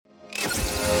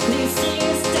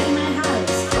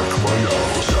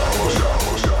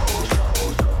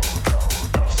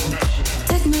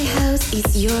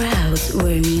your house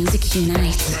where music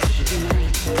unites.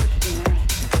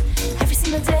 Every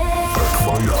single day.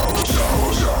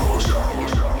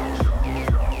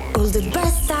 All the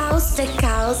best house, tech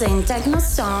house and techno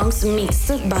songs mixed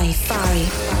by Fari.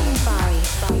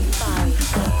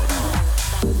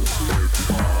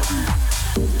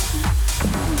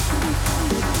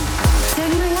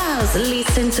 Turn my house,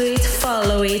 listen to it,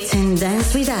 follow it and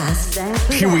dance with us.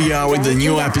 Here we are with the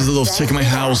new episode of Check My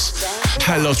House.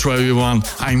 Hello to everyone,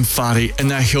 I'm Fari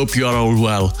and I hope you are all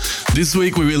well. This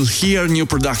week we will hear new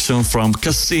production from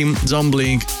Kasim, John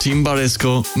Blink, Tim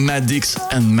Baresco, Madix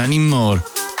and many more.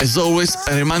 As always,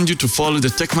 I remind you to follow the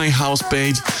Check My House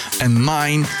page and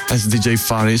mine as DJ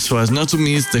Fari so as not to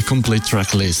miss the complete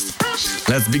track list.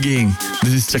 Let's begin.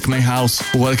 This is Check My House.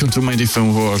 Welcome to my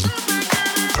different world.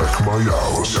 Check my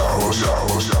house.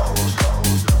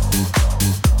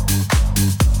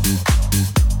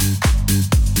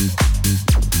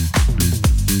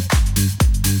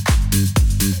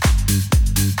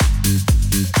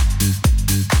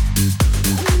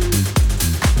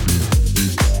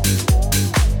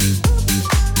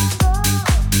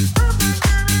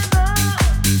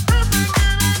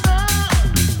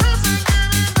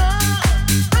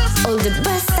 All the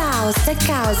best house, tech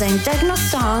house and techno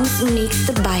songs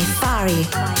mixed by Fari.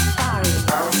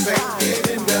 I'll say get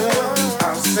enough,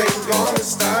 I'll say gonna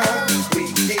stop. We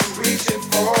keep reaching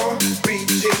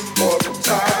for the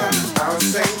top. I'll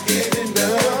say get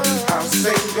enough, I'll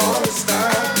say gonna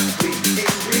stop. We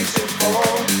keep reaching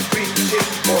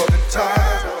for the top.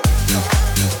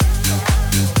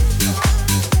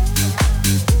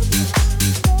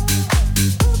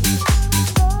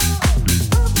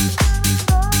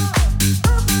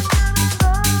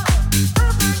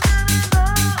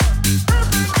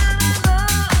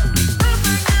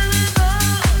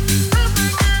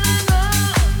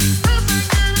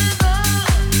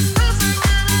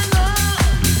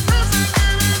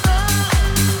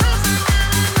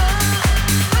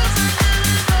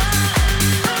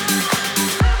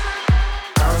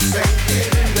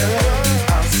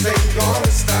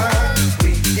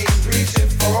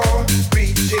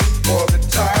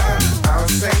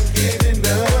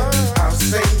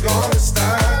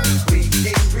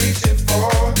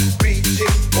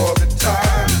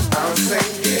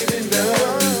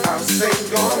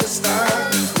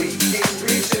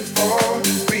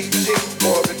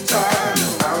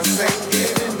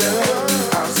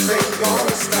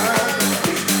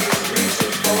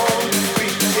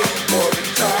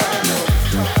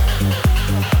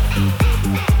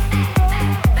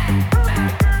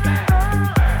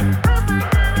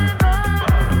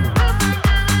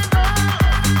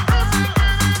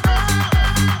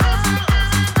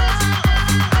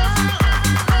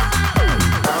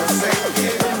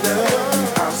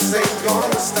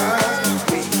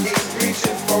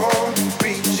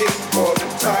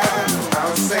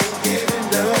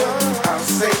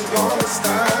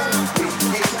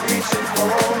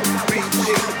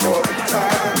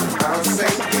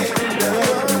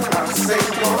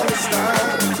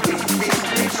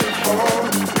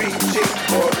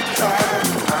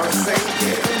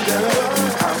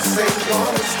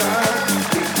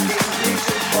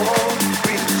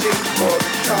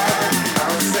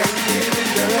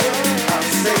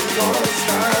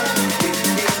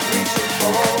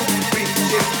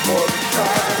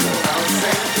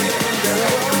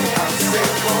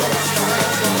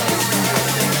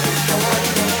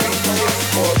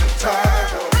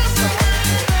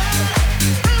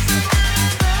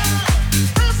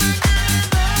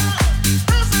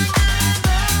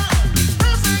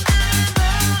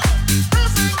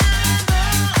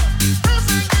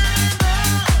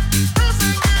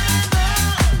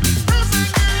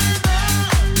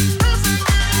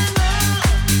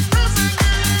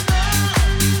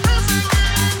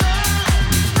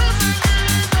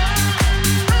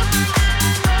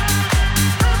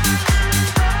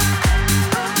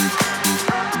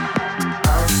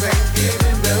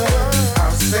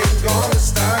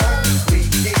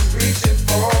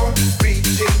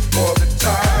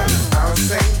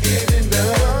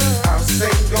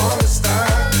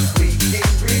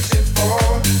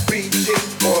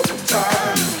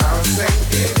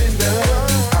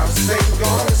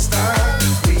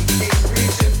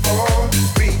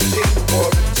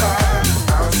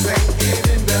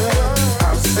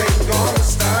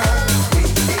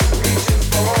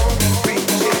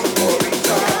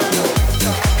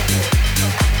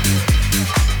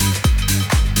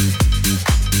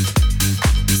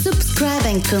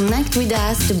 Connect with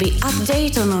us to be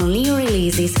updated on all new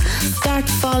releases. Start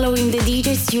following the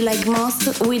DJs you like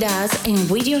most with us and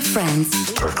with your friends.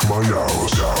 Check my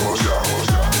house.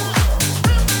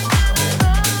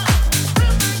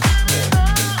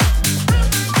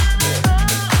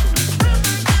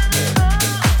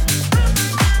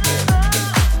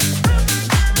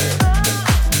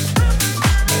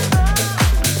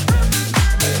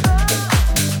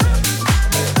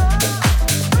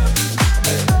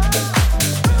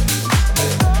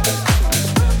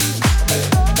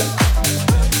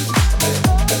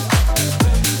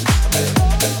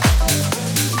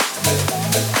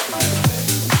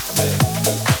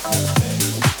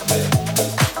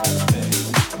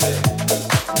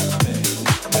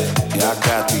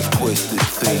 got these twisted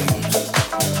themes.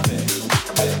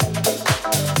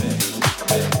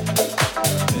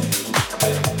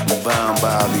 We're bound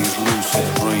by these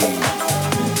lucid dreams.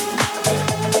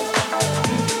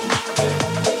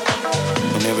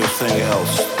 And everything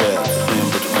else that's in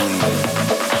between.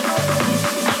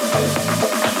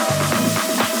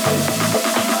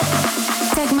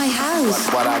 Take my house.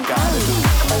 What I gotta do.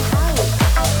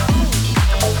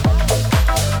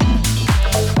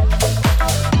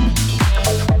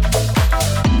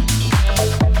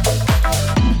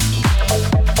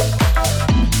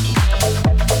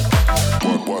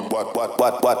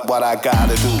 What I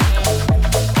gotta do.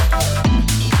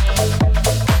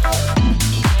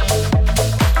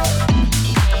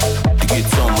 To get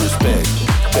some respect,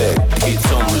 beg, to get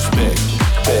some respect,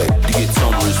 beg, to get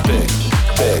some respect,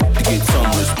 beg, to get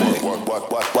some respect.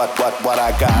 What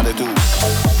I gotta do.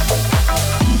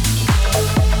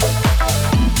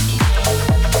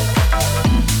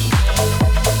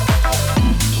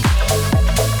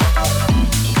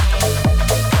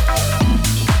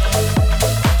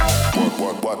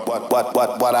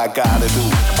 What I gotta do,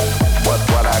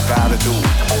 what I gotta do,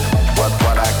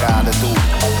 what I gotta do,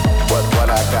 what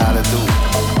I gotta do,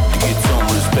 to get some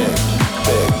respect,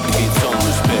 beg, to get some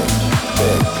respect,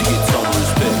 beg, to get some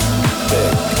respect,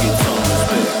 beg, to get some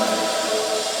respect.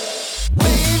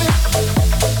 Baby,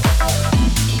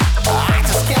 I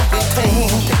just can't be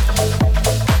tamed.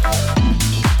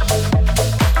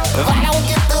 If I don't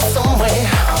get this somewhere,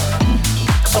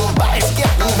 somebody's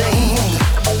getting named.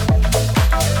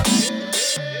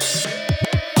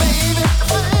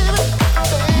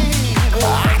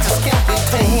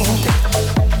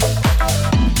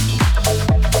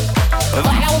 If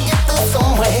I don't get this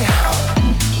somewhere,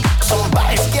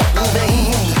 somebody's getting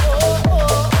named.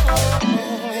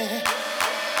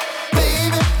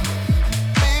 Baby,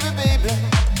 baby, baby,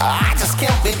 I just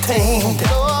can't be tamed.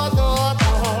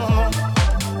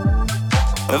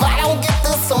 If I don't get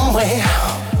this somewhere,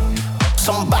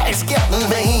 somebody's getting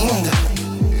named.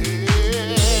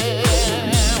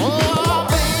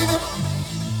 Baby,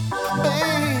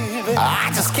 baby,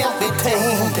 I just can't be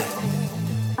tamed.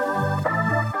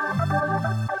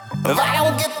 If I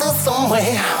don't get this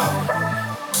somewhere,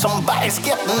 somebody's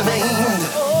getting named.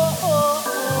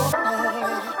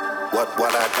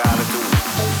 What I gotta do?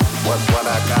 What I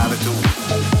gotta do?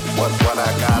 What I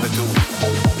gotta do?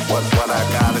 What I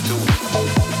gotta do?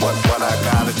 What I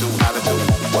gotta do? How to do?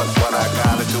 What I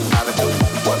gotta do? How to do?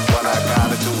 What I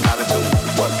gotta do? How to do?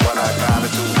 What I gotta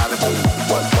do? How to do?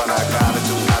 What I gotta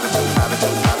do? How to do? How to do? How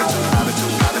to do? How to do? How to do? How to do?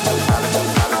 How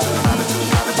to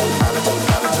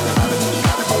do? How to do?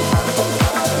 How to do? How to do? How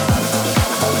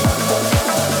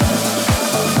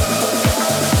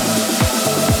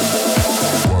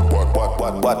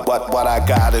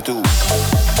to do?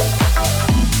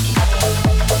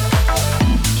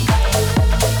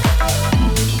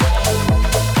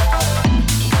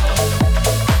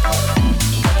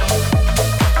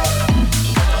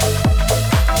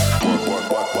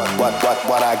 What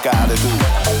I gotta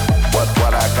do. What I gotta do.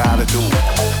 What I gotta do.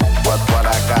 What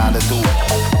I gotta do.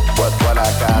 What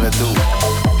I gotta do.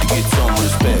 To get some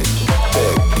respect,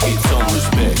 beg, to get some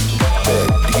respect, beg,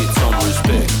 to get some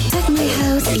respect. Take My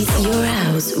House is your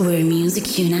house where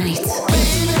music unites.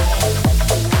 Baby,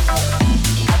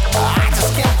 I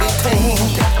just can't be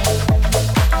tamed.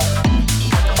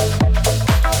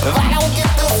 If I don't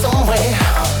get this somewhere,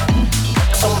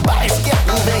 somebody's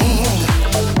getting named.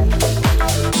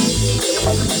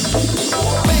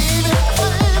 Baby,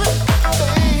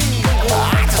 I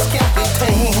just can't be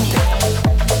tamed.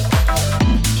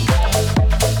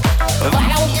 If I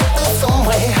don't get this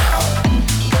somewhere,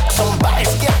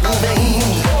 somebody's getting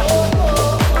named.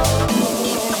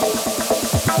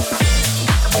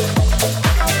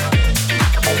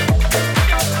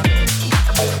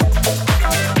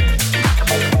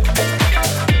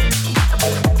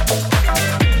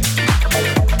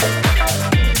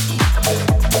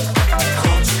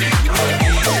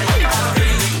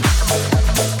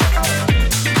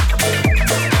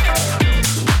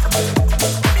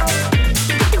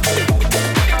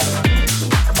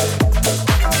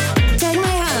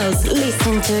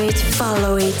 Listen to it,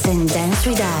 follow it, and dance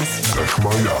with us. Take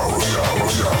my house.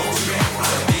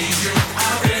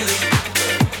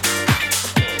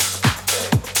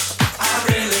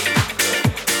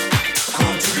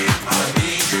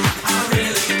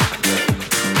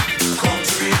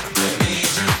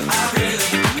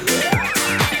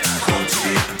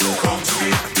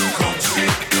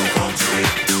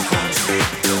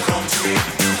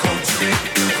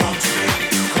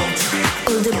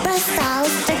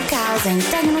 And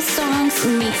techno songs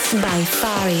mixed by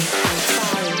Fari.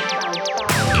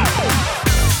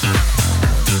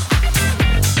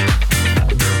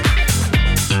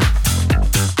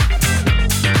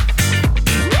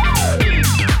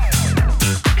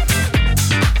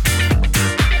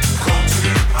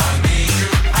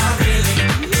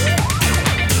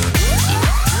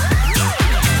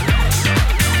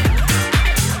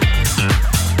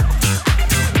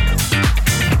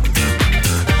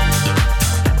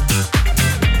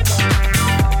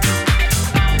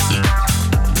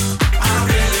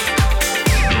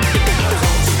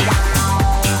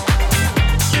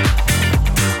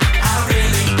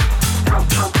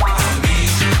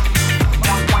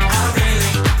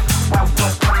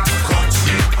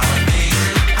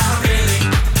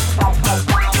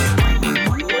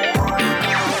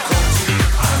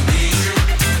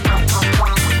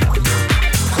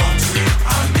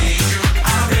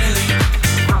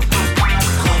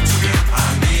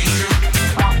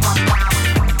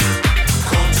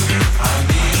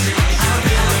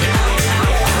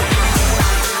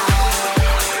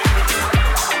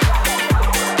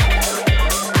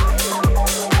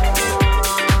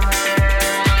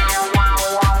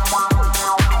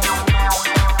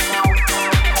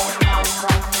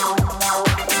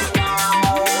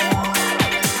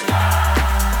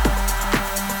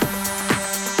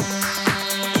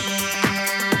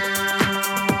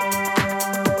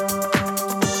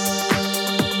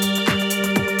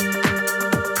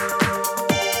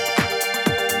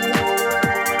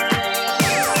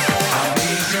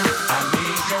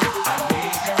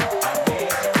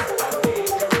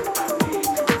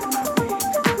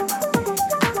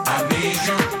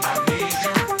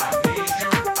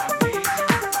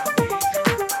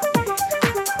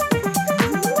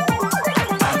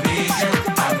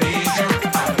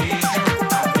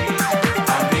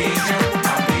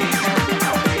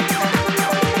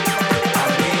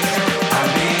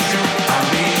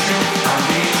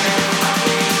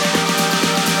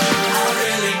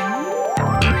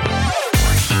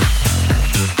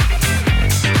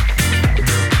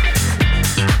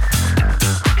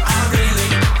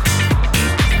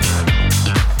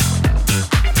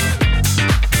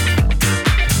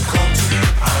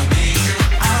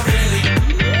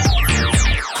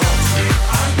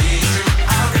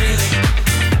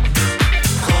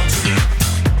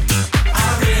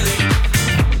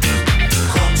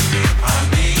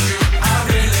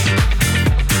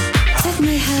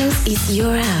 is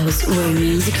your house where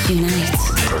music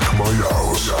unites.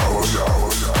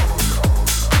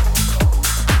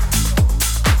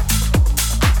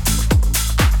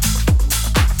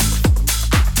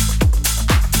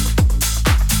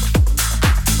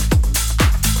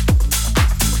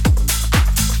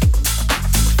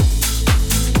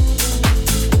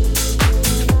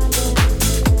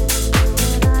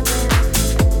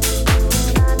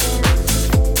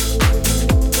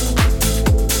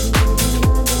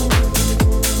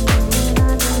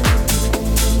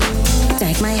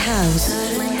 Check my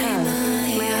house. My house.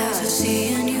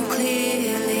 Seeing you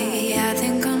clearly, I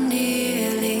think I'm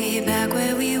nearly back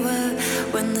where we were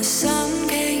when the sun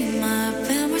came up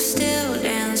and we're still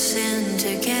dancing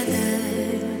together.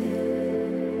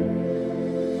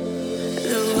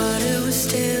 The water was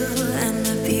still and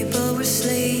the people were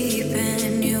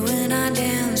sleeping. You and I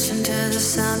dancing to the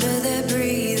sound of their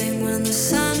breathing. When the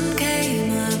sun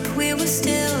came up, we were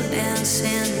still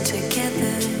dancing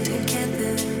together.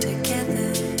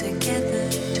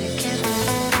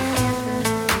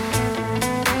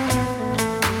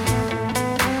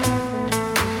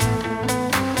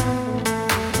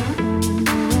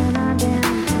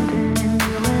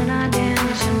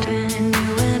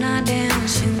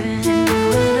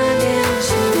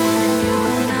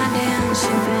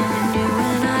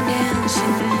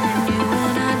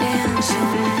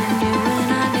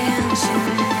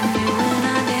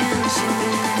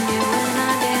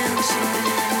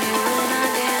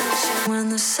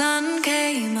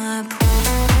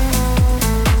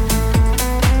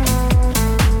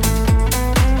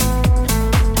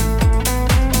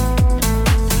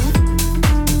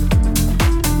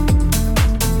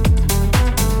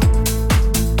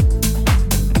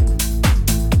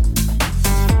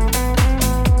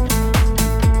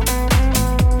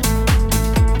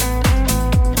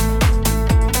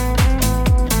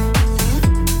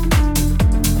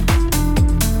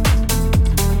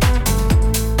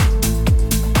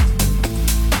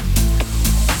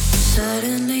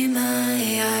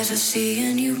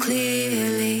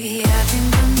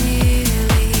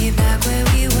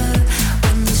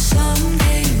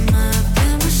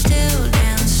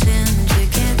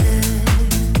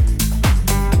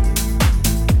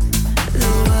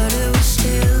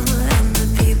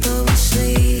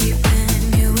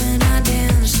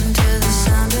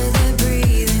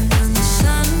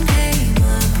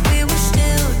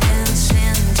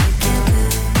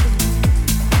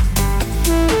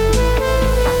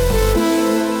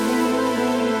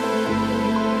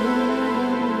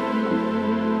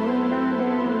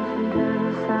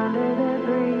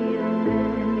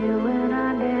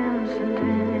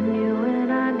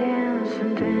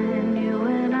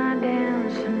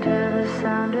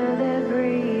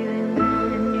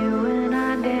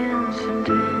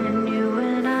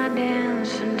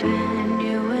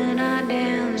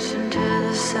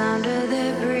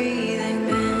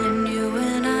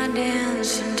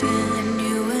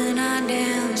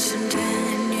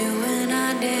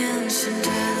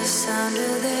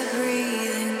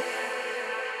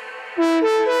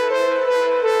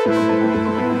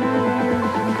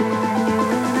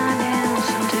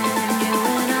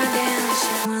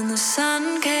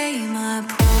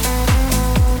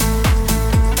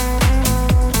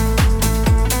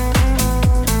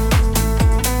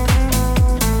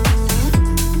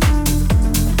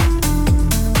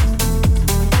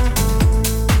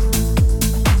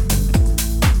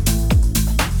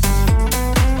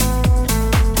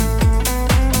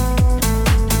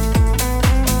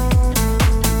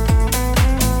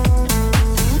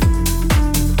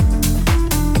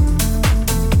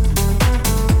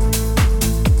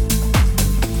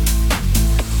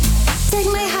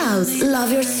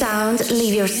 Love your sound,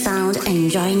 live your sound, and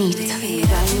join it.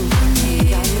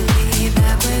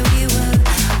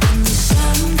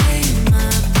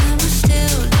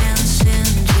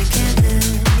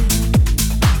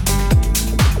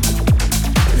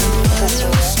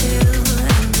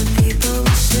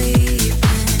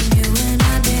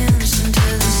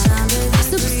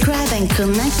 Subscribe and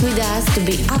connect with us to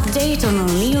be updated on our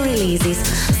new releases.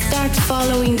 Start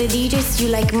following the DJs you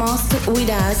like most with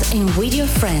us and with your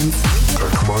friends.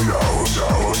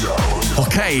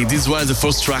 Okay, these were the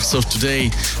first tracks of today.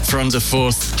 From the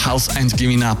first, House and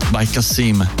Giving Up by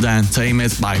Kasim, then Tame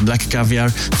It by Black Caviar,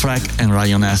 Freck and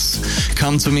Ryan S.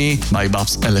 Come to Me by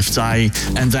Babs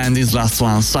LFTI, and then this last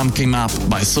one, Some Came Up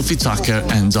by Sophie Tucker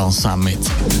and John Summit.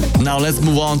 Now let's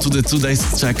move on to the today's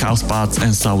checkout part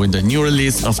and start with the new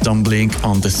release of Don't Blink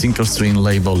on the Synchro Stream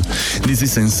label. This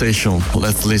is Sensation.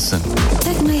 Let's listen.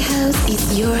 Tech My House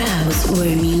is your house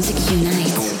where music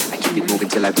unites. I keep it moving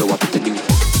till I blow up in the new.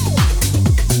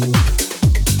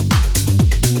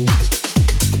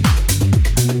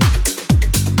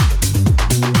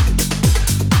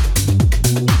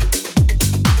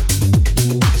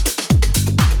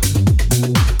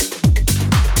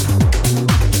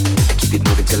 keep it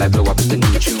moving till I blow up with the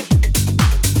new tune.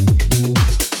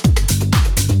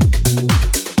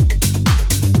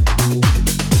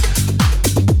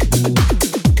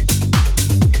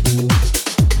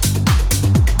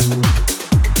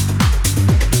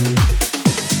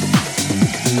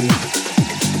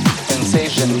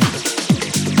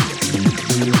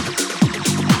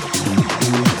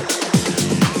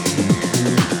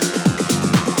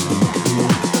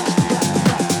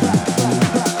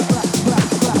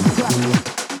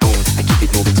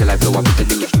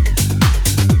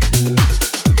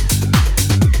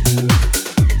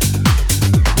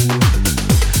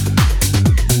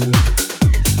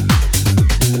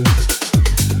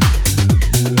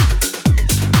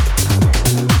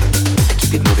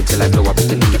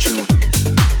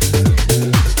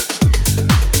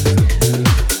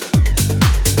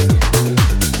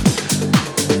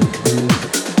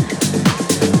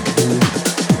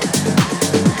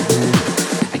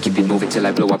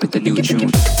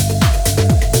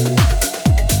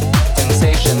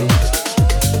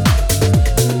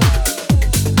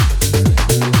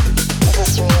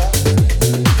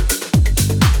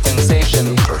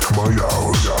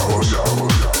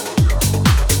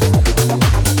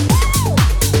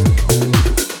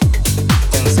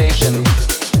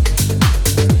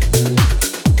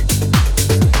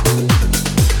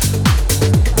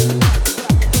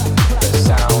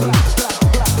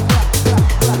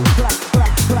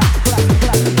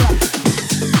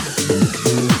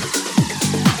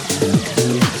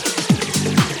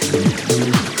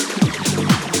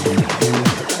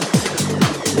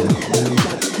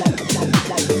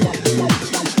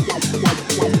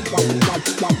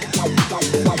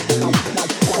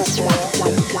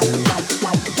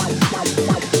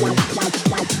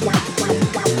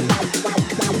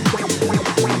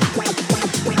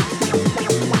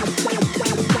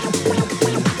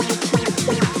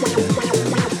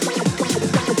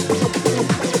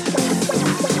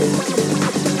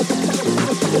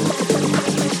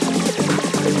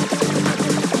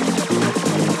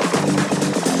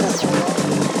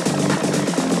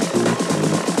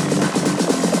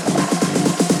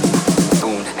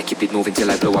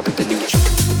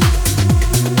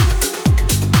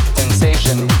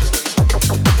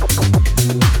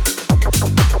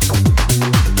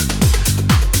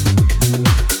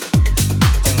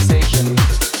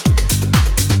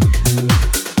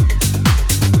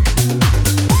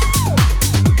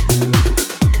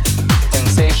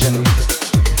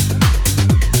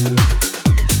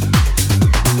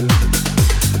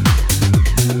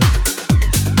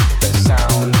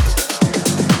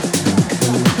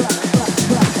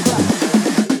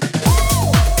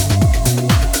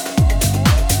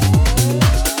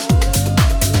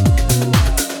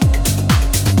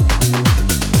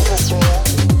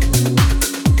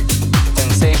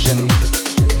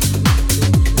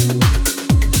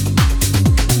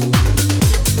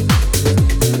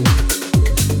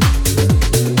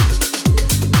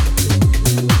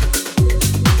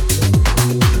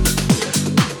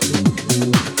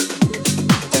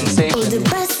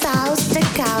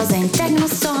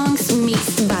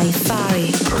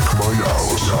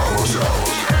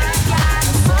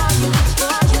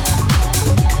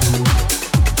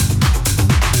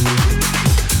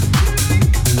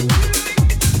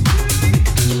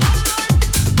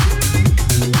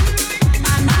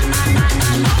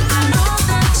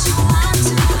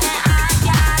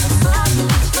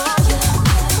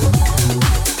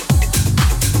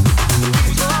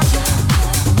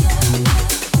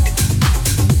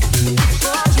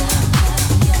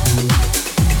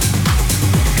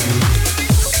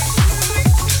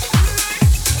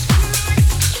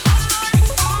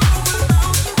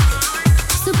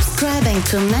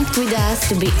 Connect with us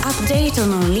to be updated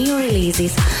on our new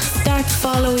releases. Start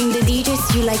following the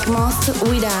DJs you like most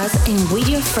with us and with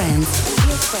your friends.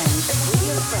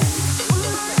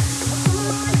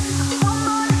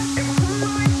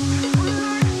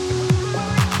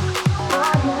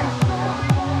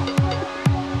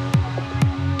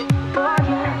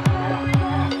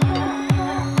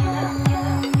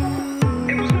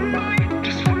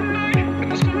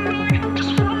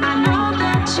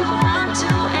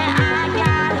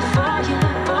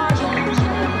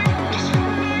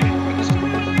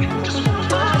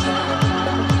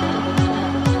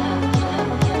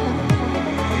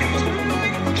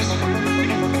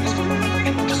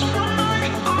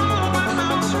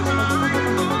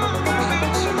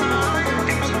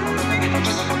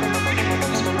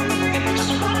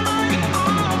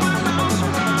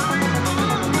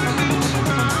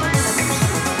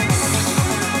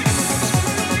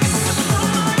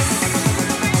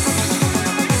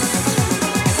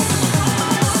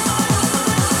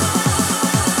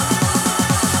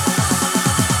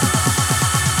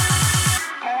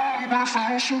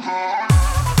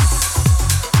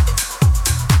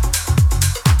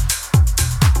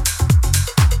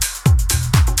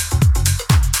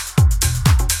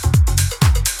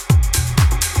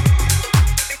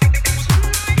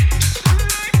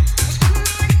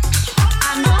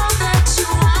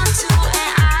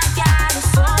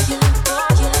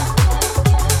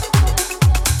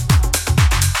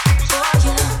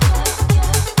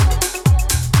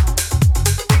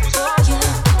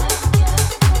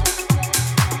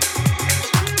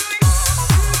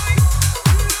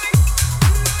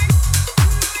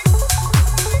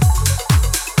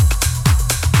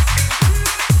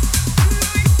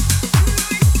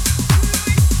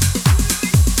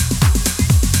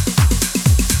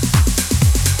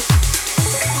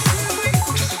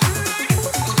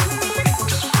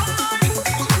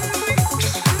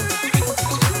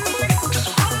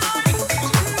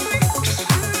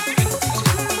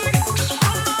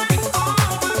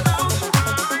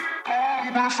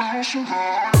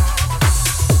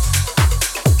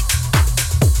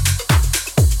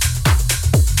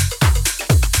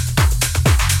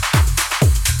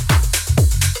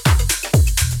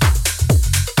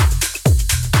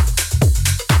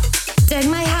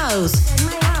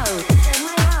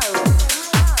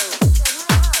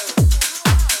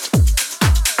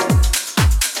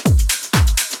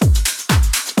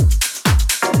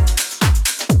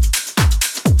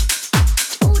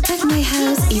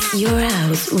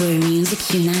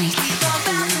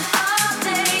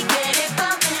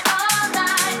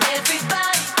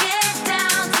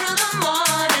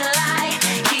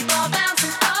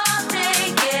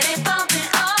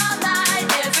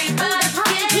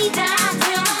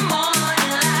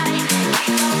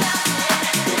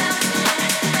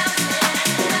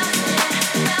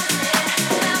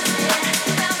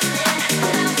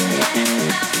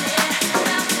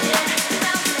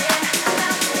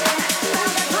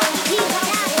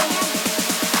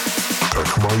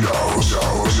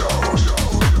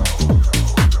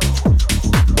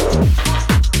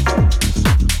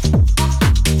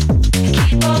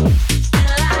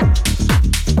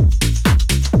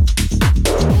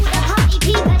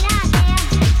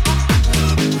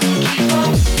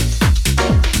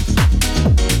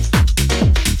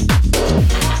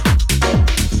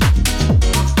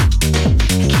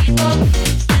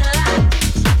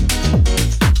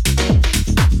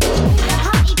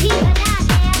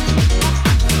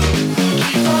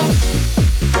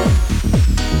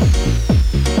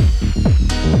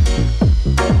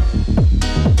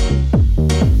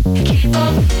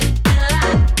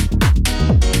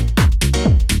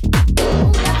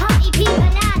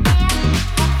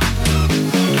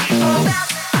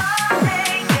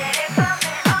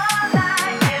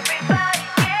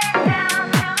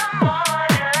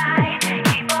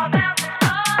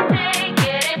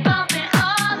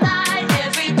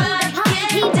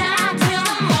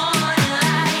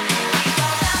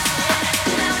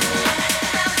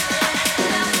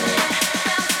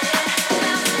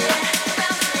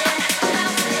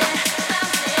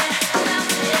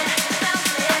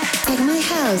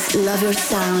 Love your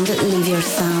sound, live your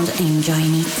sound, enjoy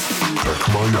it. Check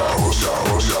my house.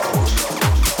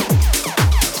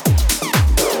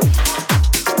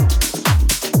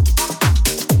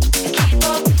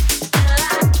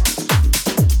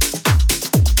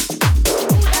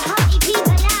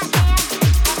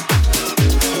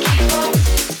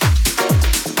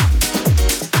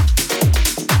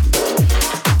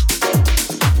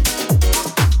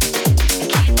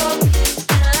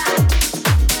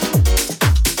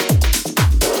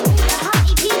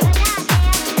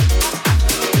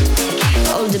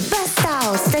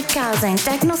 And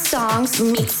techno songs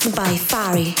mixed by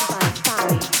Fari.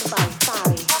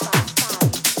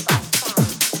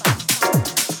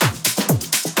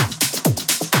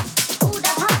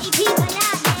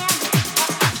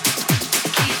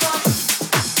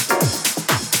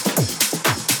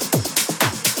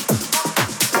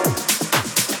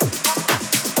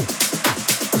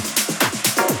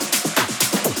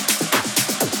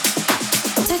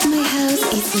 Take My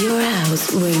House is your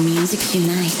house where music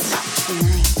unites.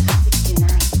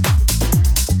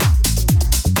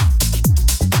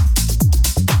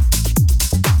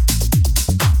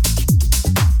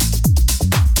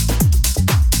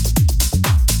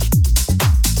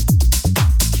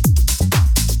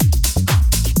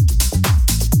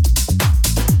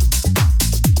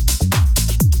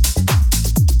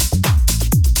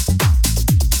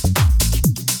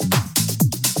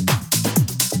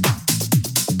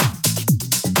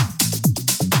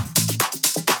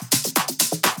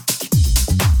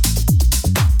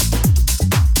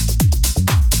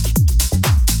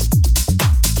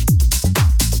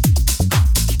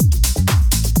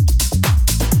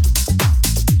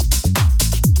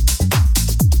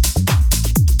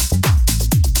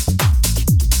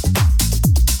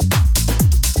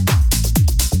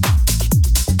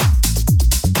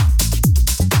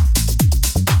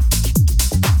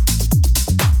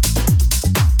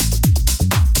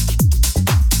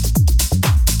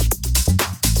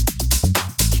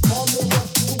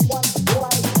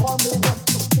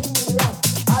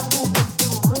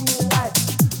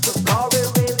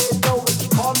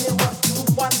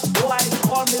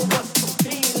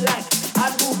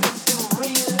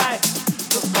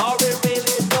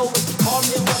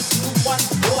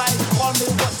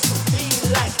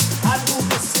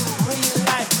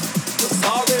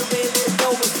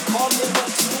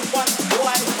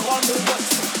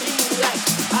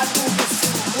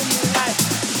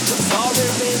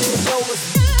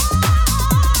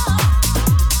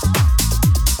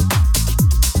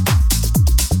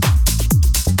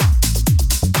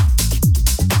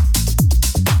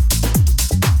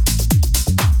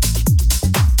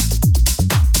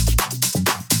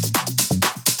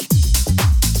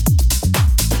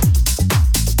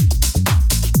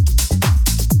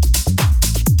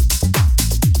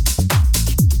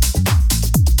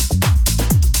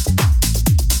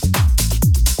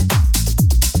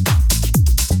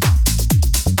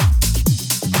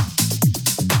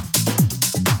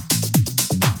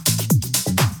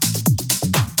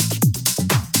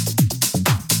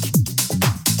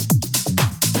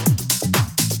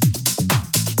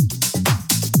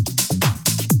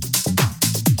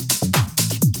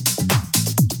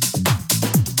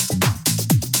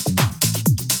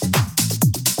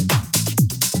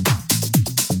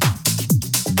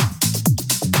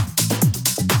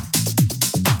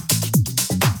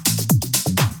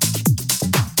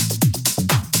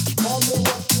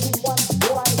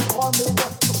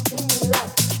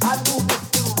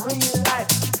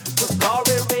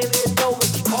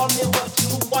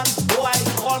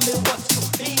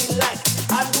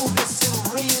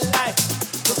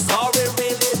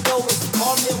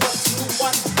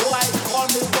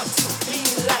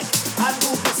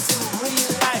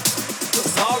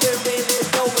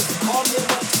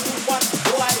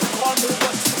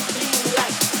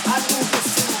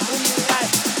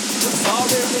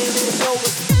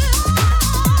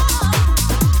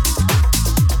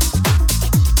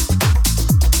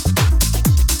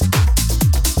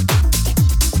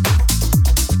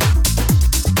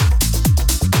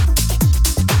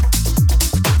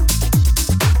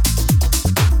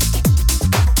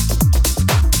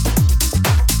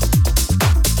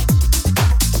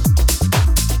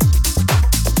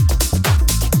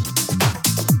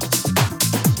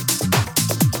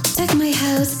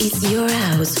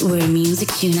 Where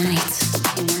music unites.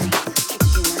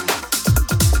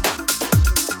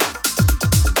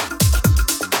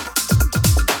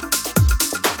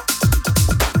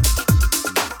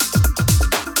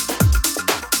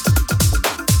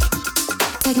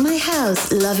 Take my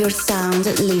house, love your sound,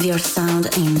 live your sound,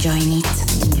 enjoy it.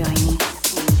 Enjoy it.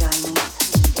 Enjoy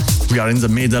it. We are in the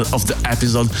middle of the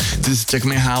episode. This is Check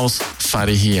My House,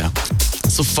 Fari here.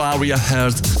 So far we have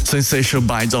heard Sensation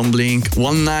by Don't Blink,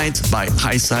 One Night by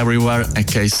Ice Everywhere and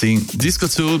Casing, Disco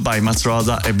Tool by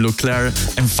Matroda and Blue Claire,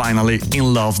 and finally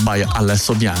In Love by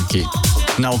Alesso Bianchi.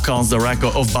 Now comes the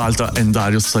record of Balta and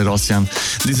Darius Syrossian.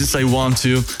 This is I Want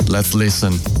To, let's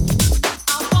listen.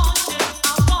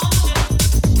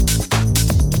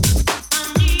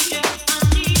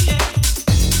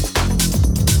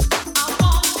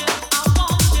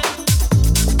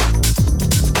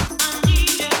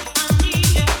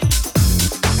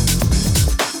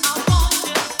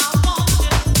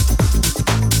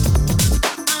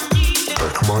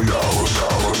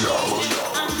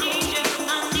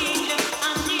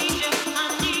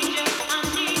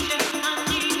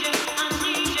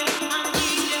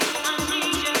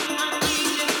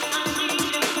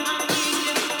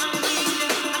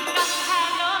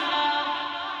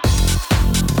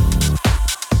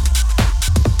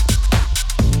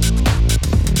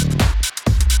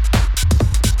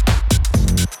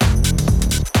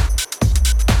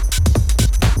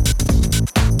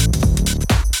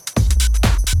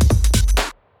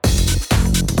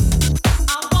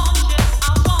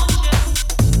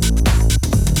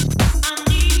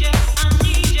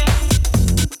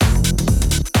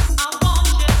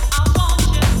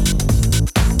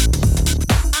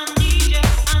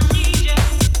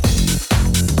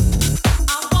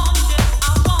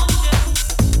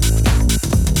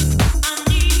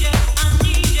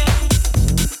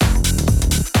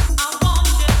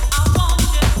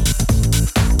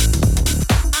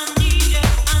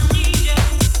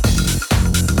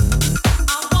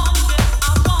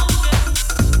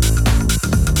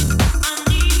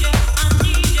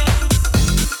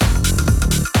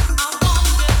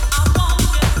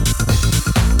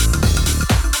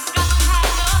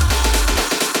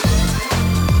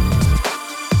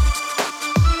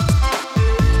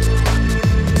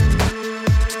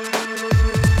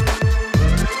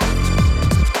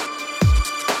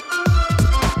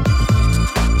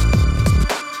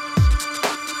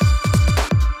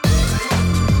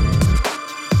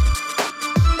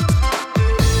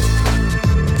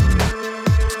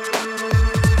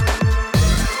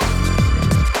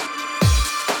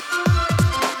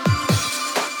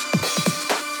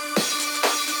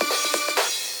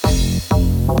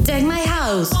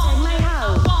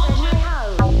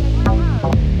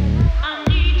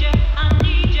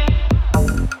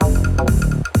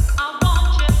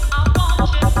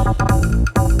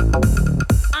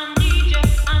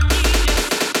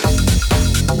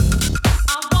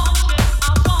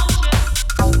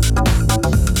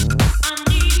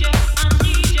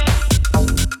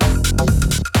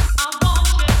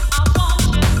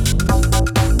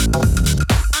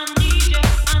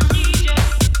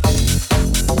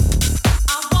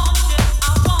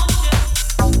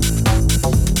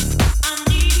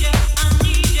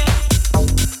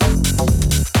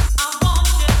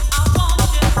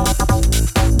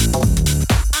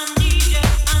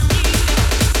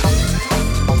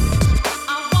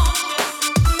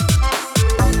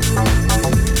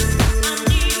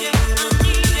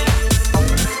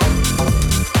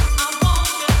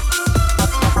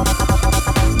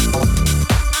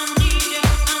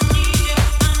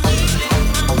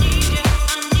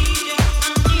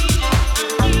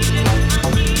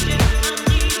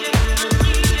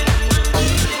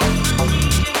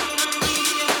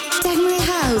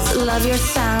 love your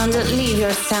sound, live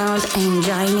your sound, and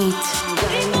join it.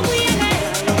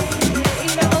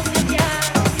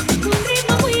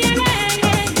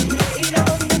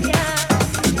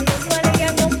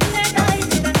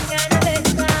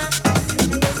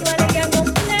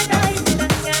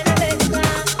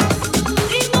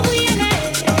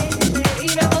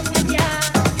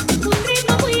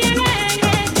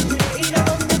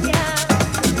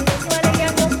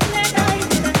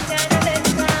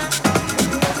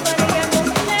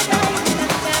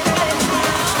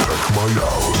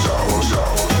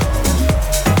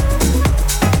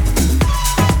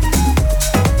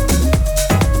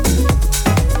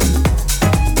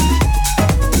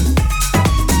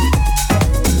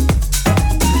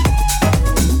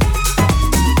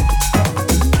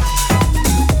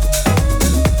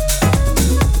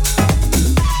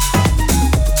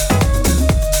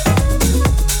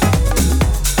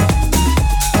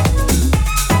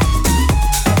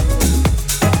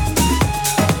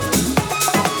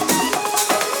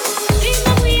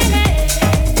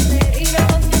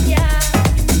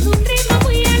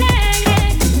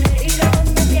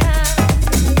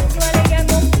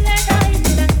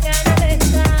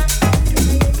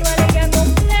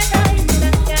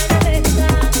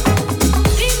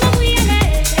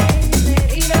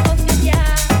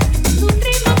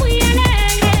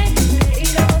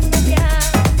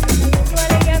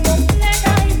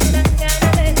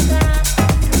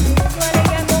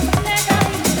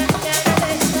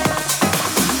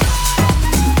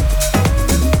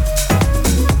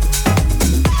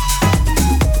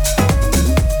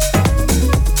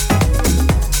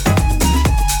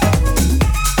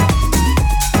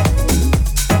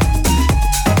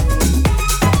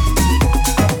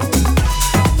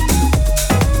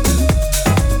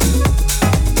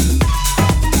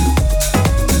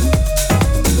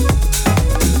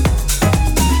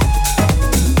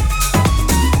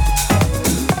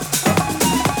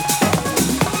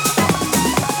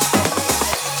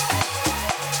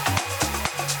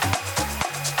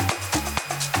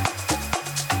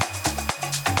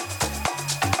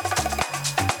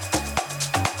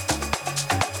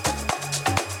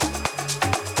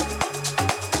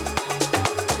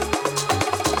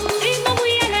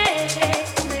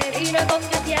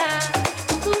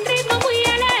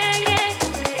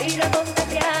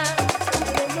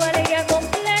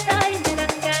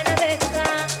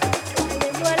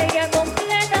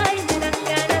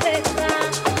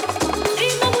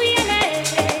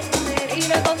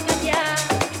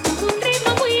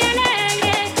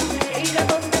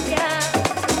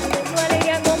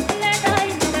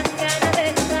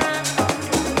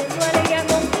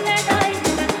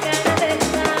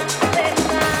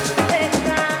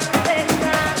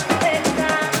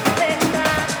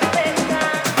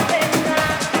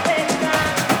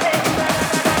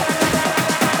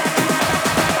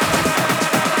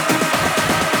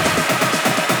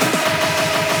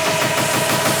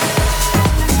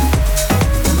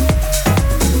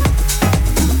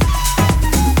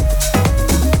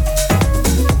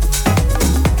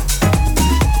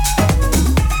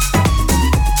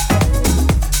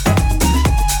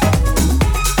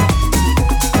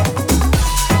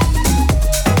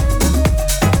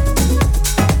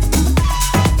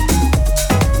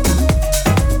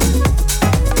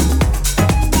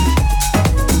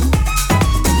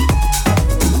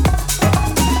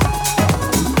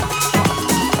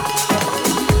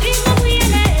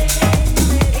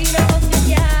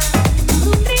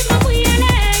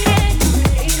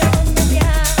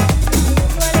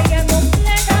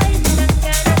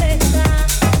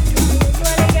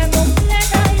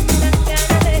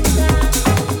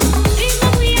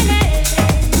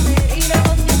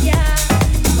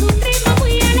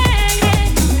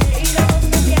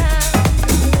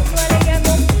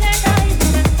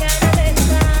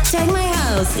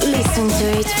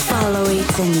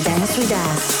 and dance with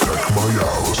us. Check my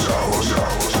house.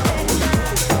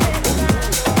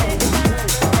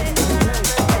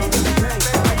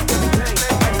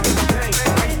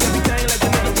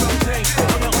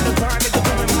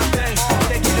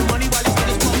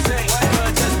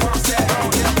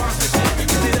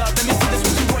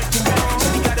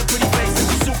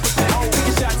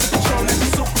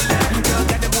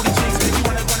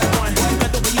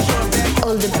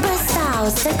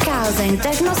 Tech house and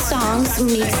techno songs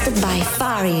mixed by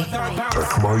Fari.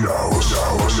 Check my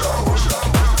house.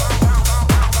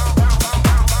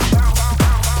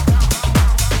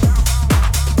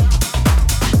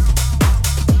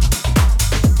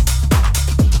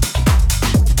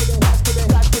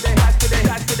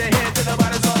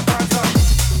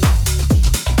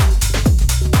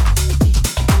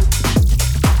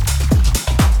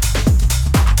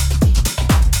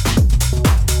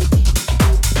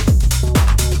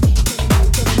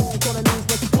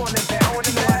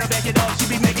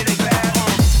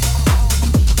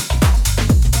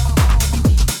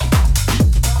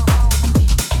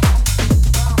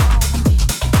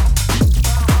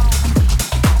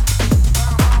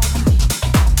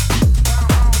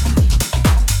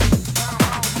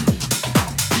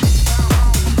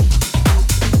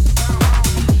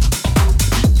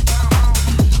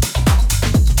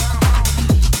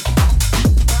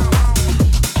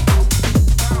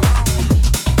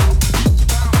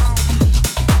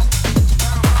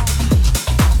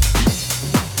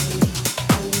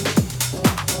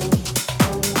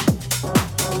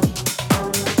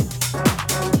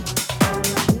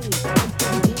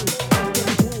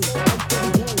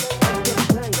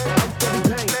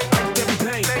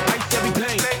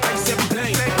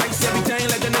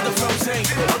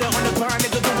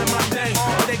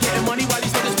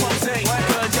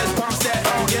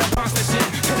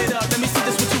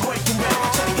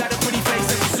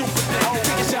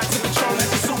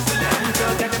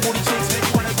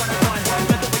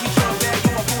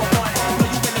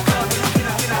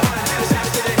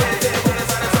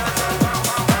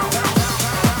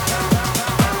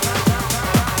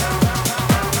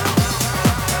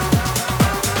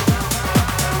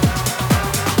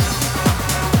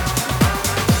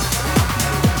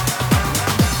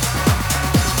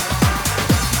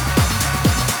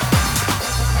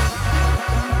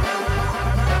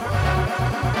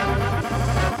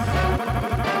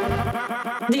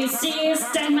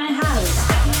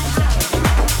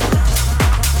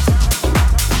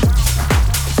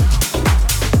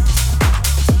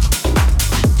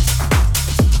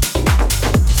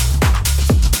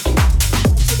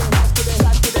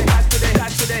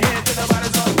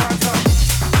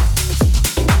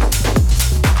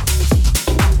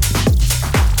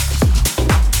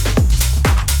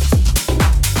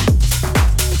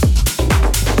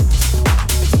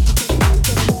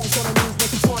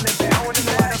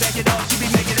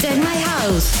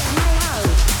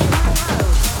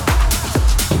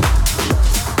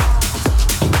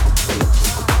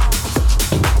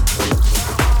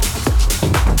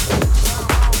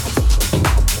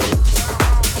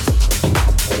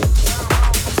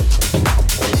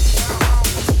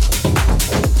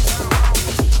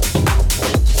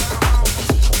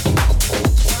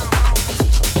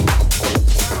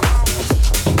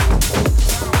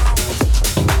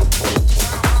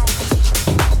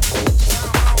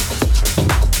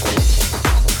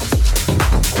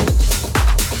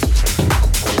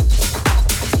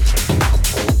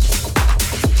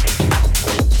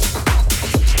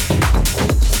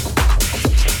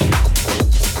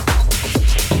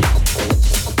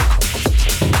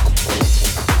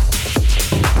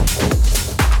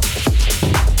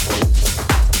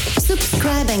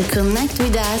 and connect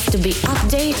with us to be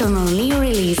updated on our new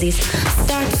releases.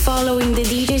 Start following the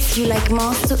DJs you like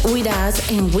most with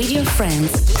us and with your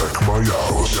friends. Check my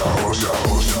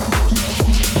house.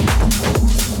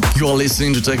 You're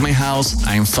listening to Take My House,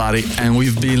 I'm Fari, and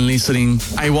we've been listening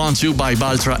I Want You by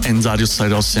Baltra and Darius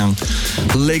Syrossian,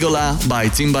 Legola by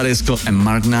Timbaresco and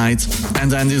Mark Knight,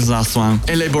 and then this last one,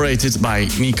 elaborated by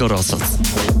Nico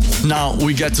Rosas. Now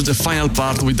we get to the final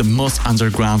part with the most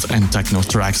underground and techno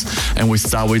tracks, and we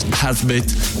start with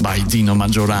Heartbeat by Dino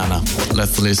Majorana.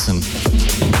 Let's listen.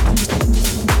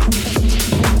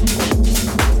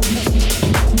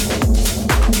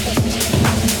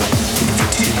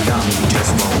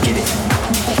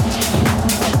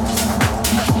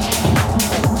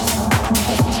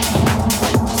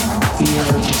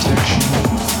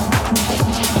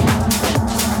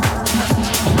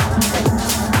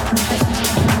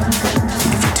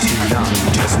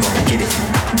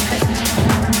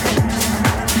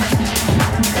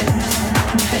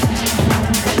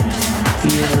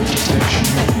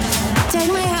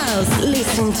 Take my house,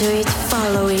 listen to it,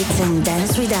 follow it, and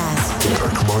dance with us.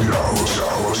 Check my house.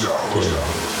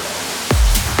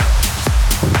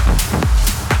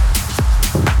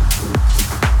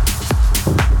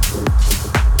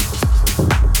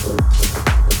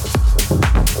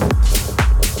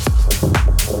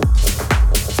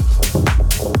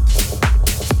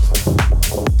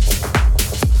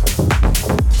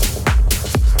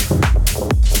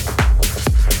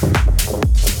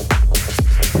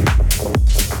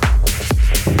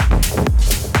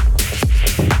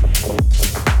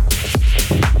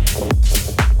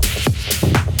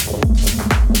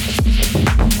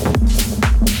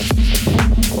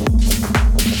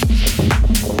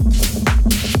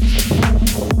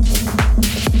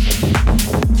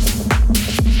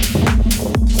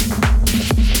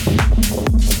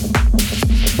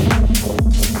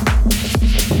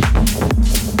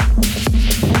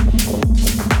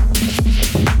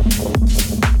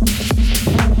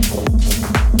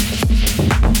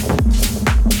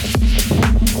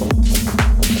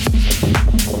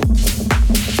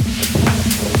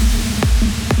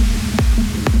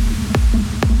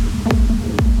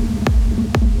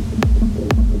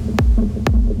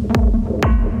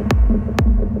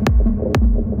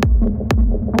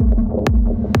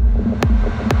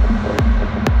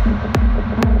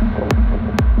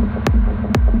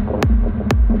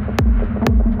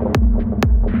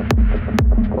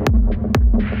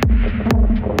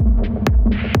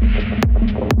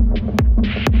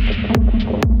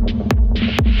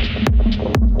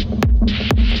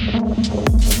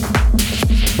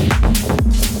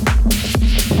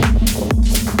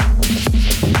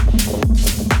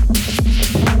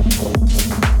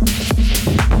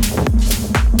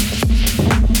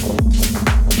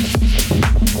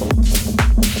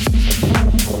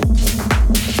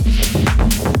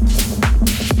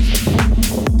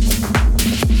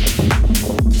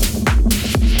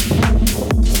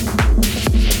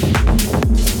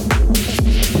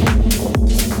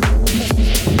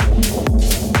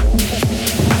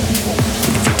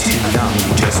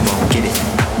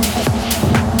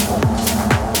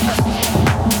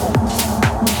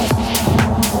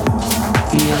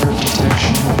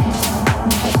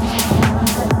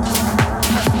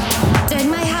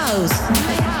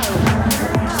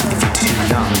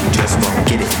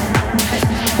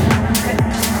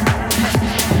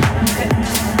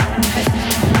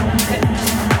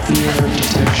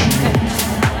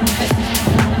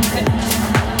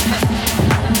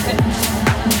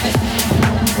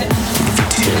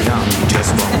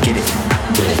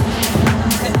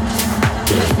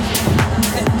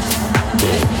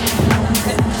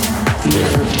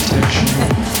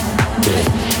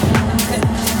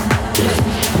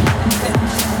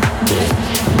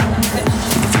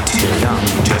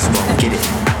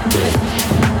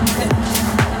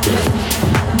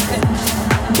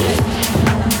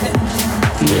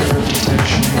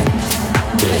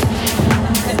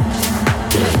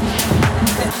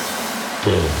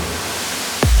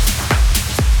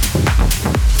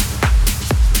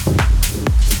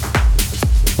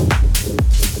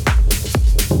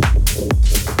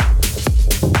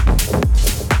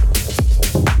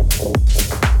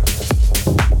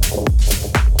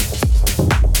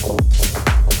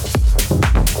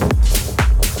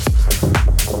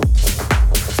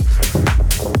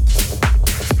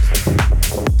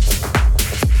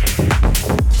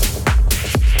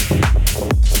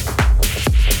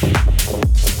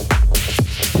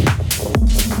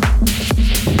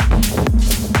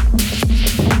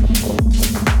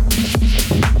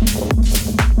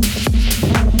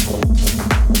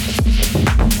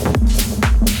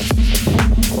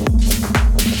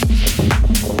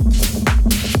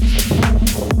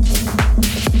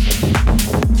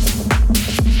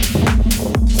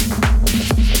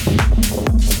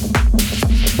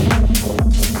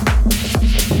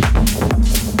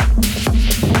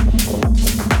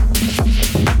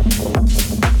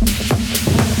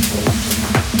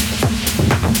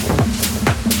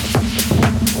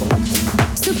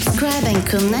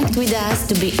 connect with us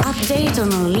to be updated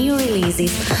on all new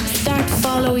releases. Start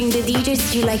following the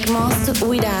DJs you like most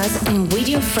with us and with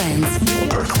your friends.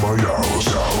 Take my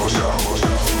house.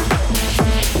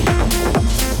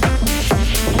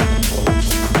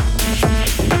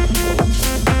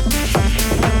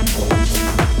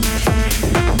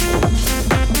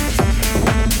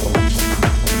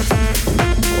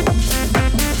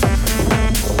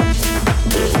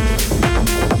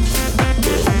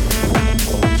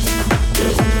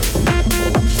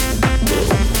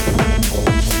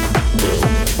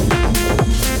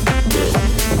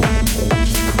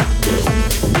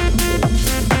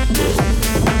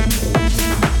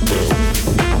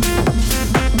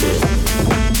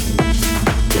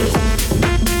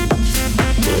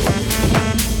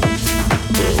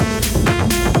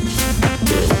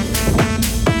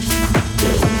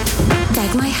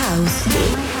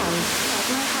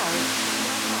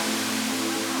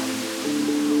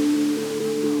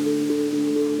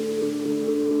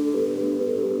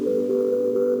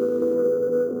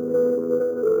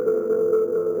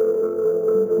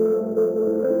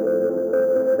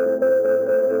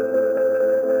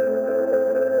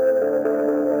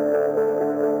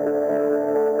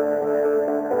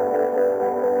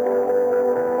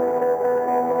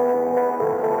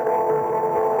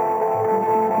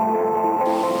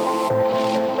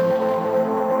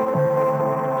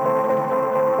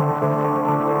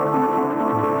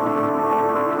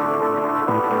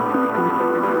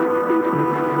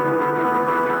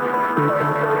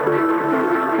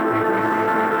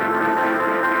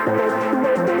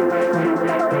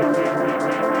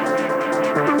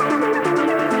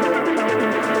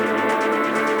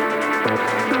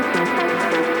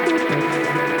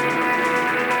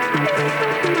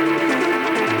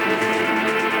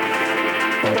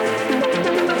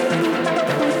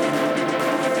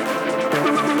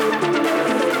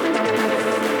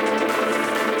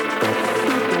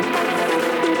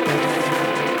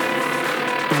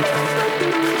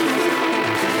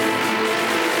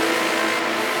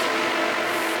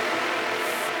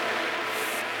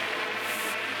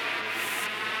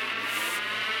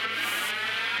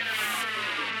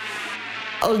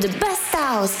 All the best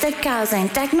house, tech house and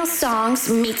techno songs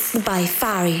mixed by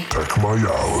Fari. Take my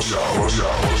house.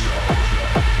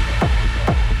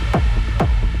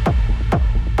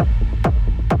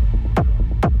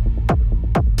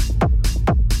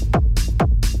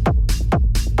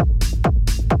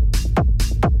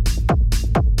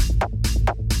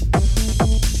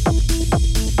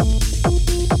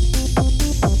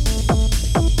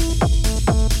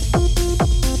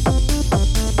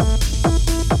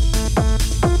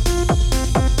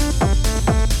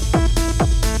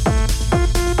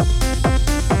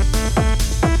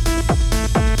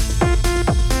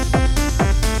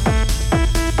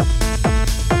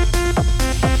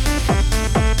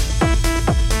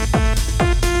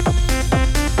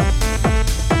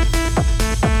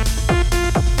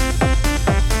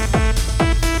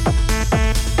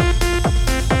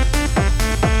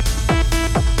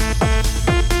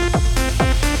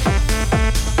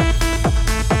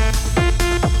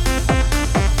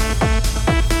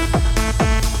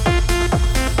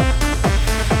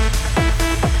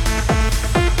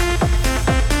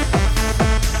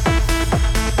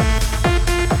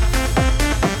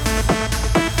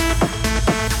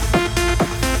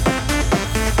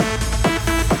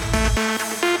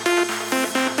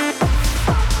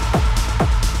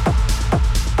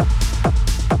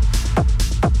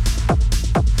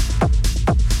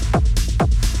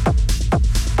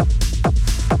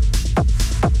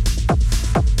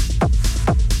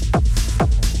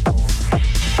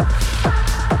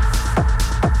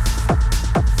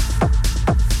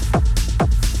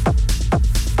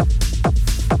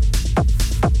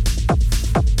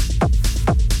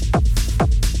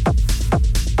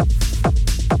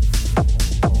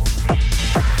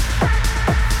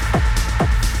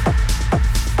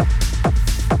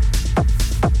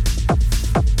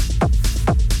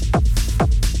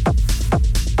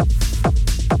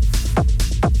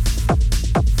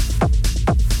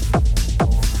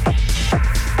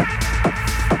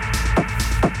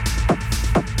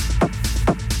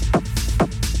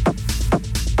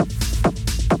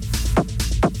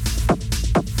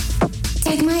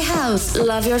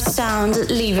 Love your sound,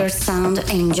 live your sound,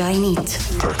 enjoy it.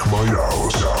 Take my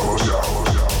house.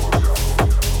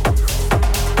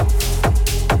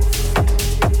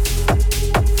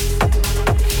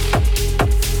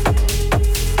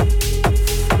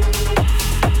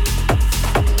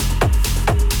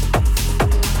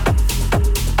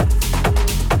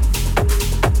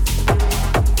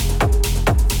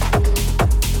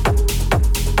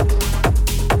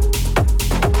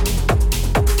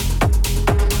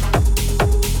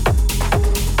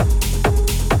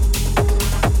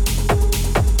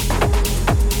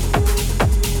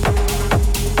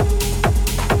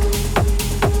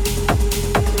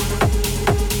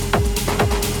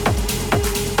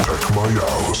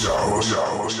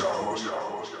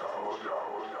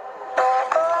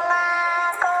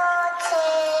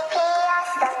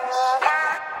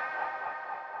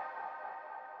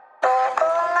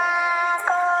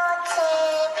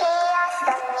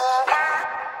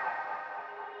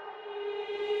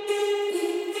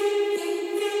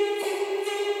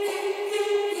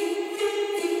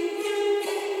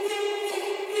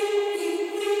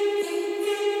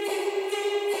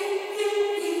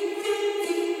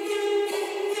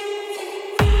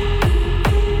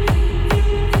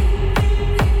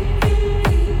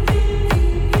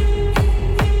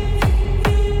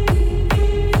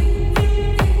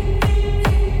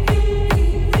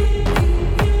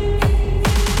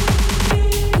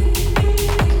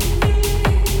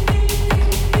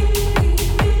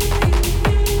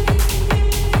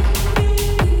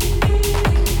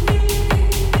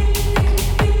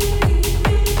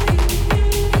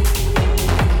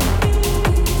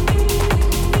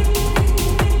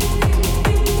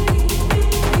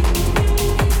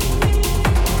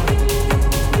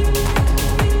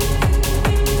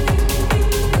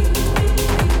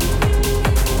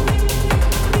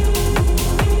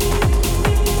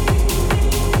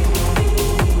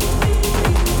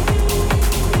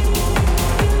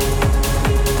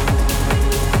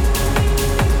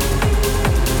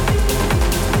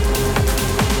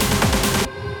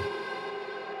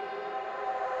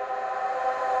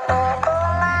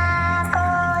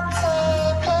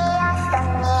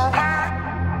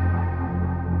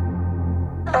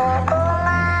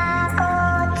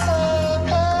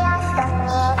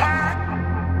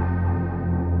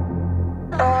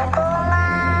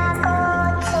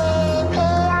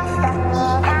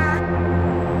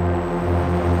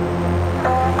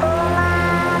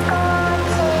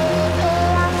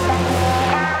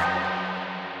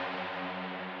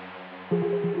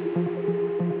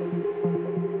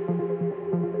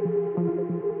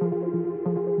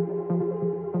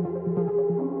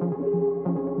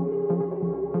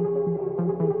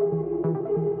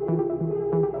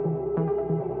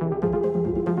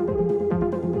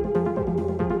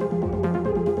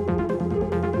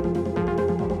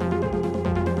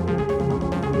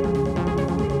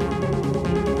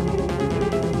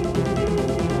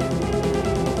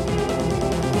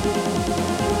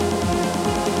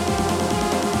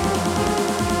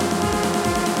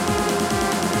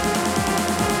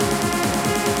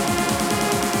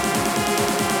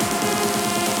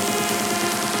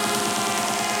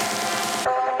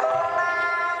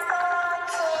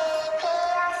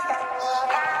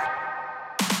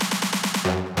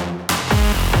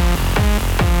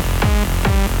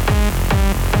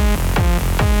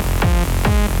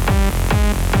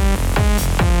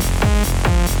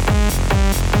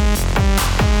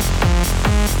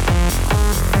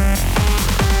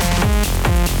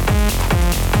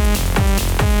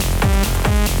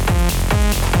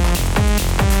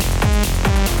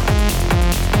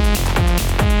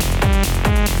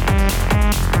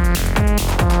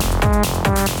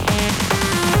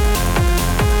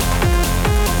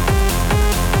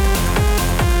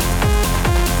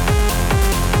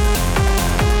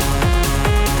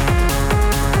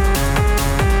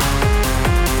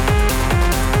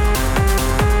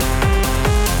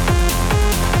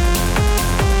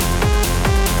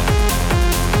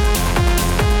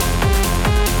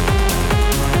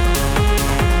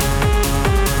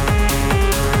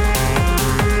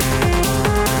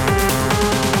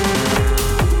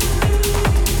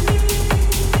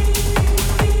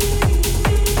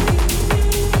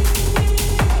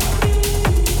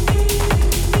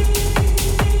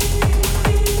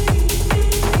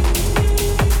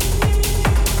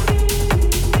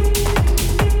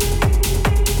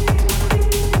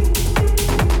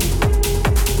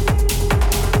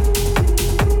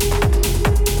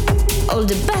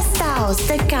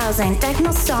 house and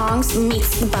techno songs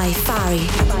mixed by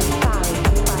Fari.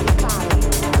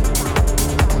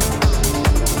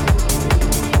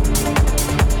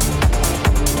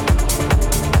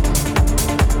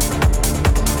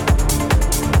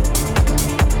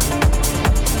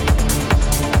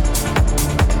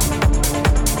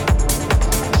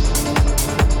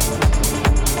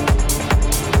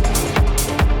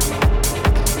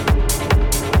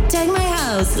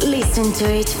 Listen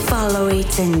to it, follow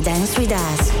it, and dance with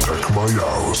us. Check my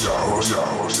house.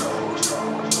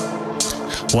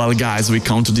 Well guys, we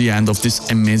come to the end of this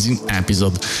amazing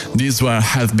episode. These were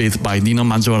Healthbeat by Dino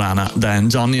Majorana, then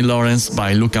Johnny Lawrence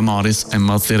by Luca Morris and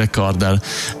Multi Recorder,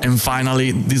 and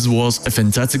finally this was a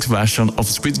fantastic version of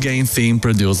Squid Game theme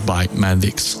produced by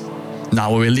Madix.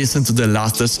 Now we will listen to the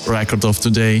latest record of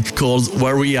today called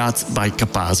Where We At by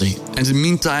Capaci. And in the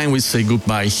meantime, we say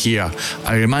goodbye here.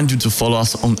 I remind you to follow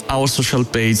us on our social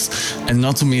page and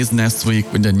not to miss next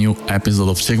week with a new episode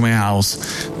of Check My House.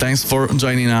 Thanks for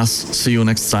joining us. See you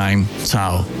next time.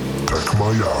 Ciao. Check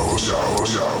my house.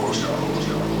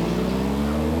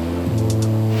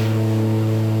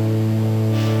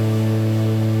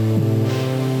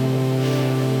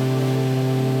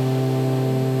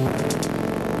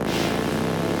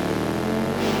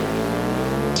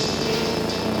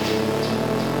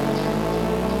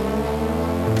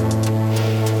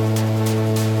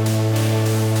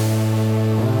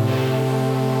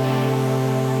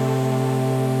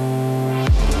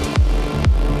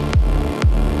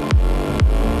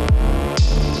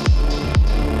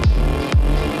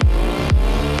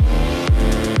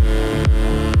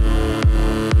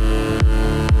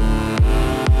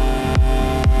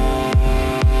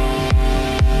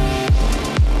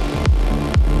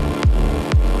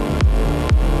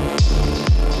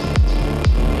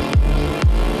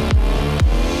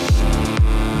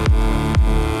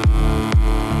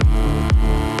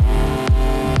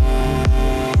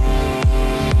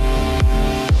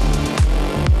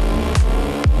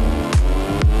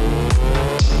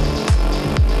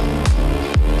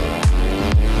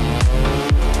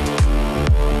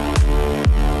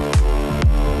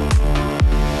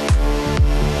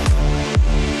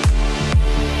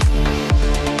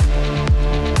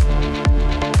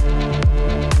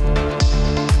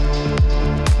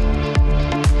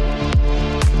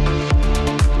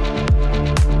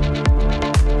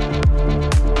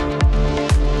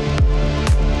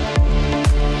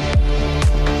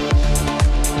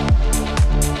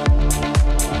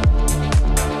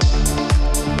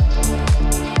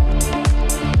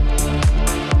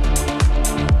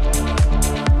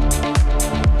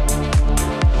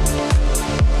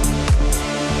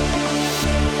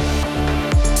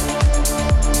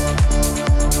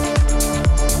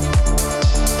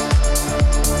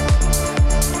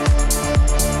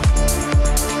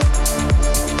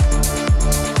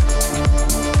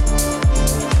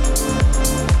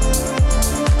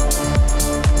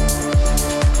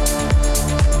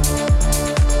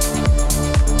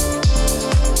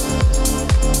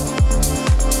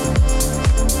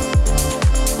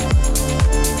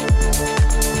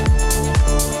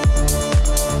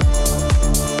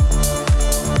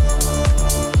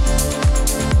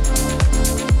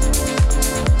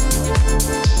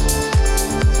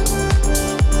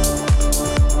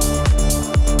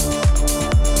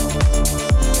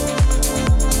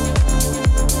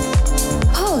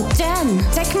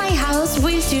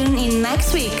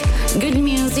 Next week, good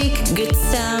music, good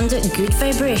sound, good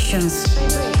vibrations.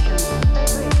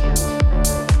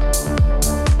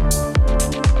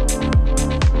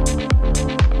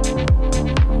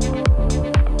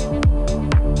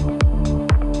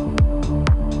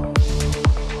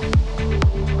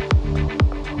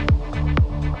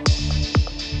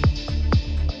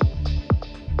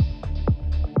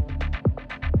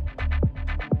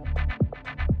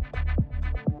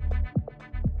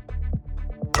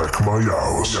 Check my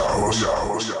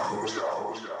house.